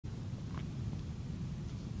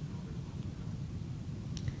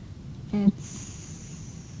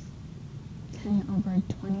It's 10 over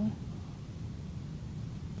 20.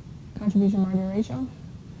 Contribution margin ratio.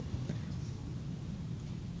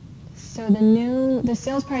 So the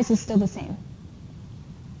sales price is still the same.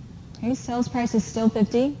 Okay, sales price is still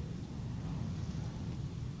 50.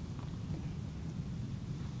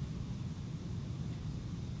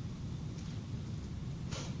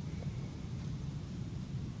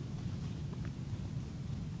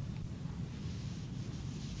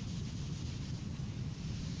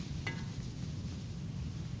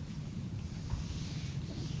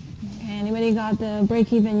 Okay, anybody got the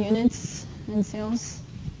break-even units in sales?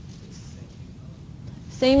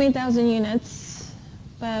 Same 8,000 units,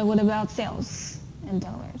 but what about sales in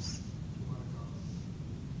dollars?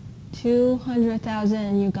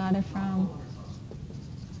 200,000 you got it from,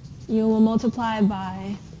 you will multiply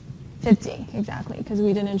by 50, exactly, because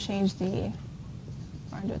we didn't change the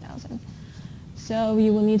 400,000. So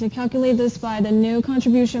you will need to calculate this by the new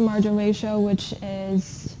contribution margin ratio, which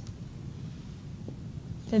is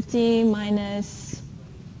 50 minus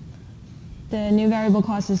the new variable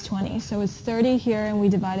cost is 20. So it's 30 here, and we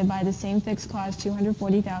divide it by the same fixed cost,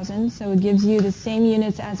 240,000. So it gives you the same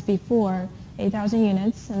units as before, 8,000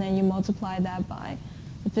 units, and then you multiply that by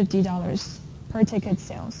the $50 per ticket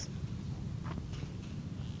sales.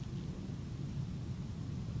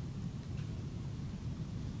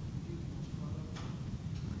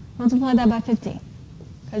 Multiply that by 50,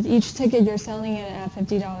 because each ticket you're selling it at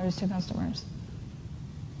 $50 to customers,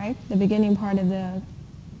 right? The beginning part of the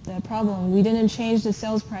problem. We didn't change the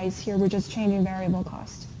sales price here, we're just changing variable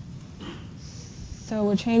cost. So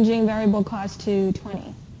we're changing variable cost to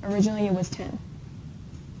 20. Originally it was 10.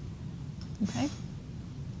 Okay?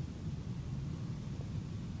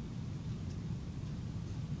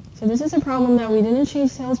 So this is a problem that we didn't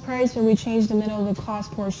change sales price, but we changed the middle of the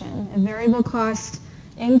cost portion. A variable cost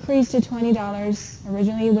increased to $20.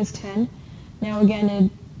 Originally it was 10. Now again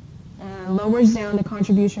it lowers down the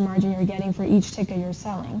contribution margin you're getting for each ticket you're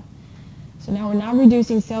selling. So now we're not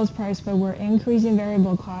reducing sales price, but we're increasing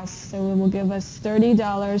variable costs, so it will give us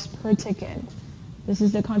 $30 per ticket. This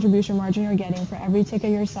is the contribution margin you're getting for every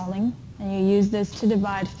ticket you're selling, and you use this to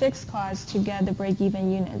divide fixed costs to get the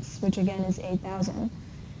break-even units, which again is 8,000.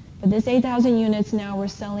 But this 8,000 units now we're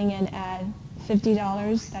selling it at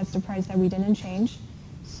 $50. That's the price that we didn't change.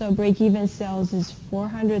 So break-even sales is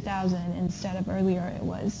 400,000 instead of earlier it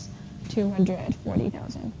was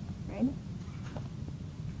 240,000, right?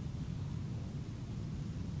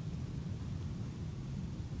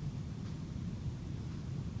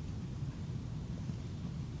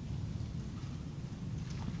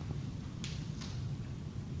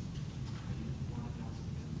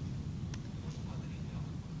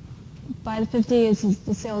 By the 50 is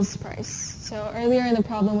the sales price. So earlier in the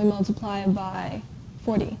problem we multiplied by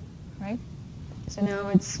 40, right? So now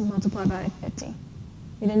it's multiplied by 50.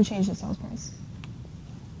 We didn't change the sales price.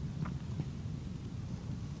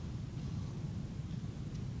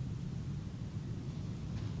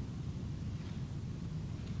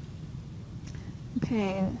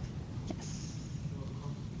 Okay, yes.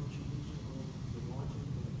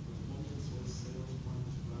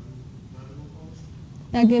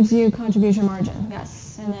 That gives you contribution margin,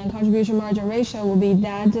 yes. And then contribution margin ratio will be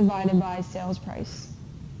that divided by sales price.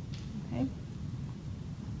 Okay.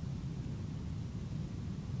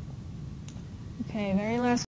 Okay, very last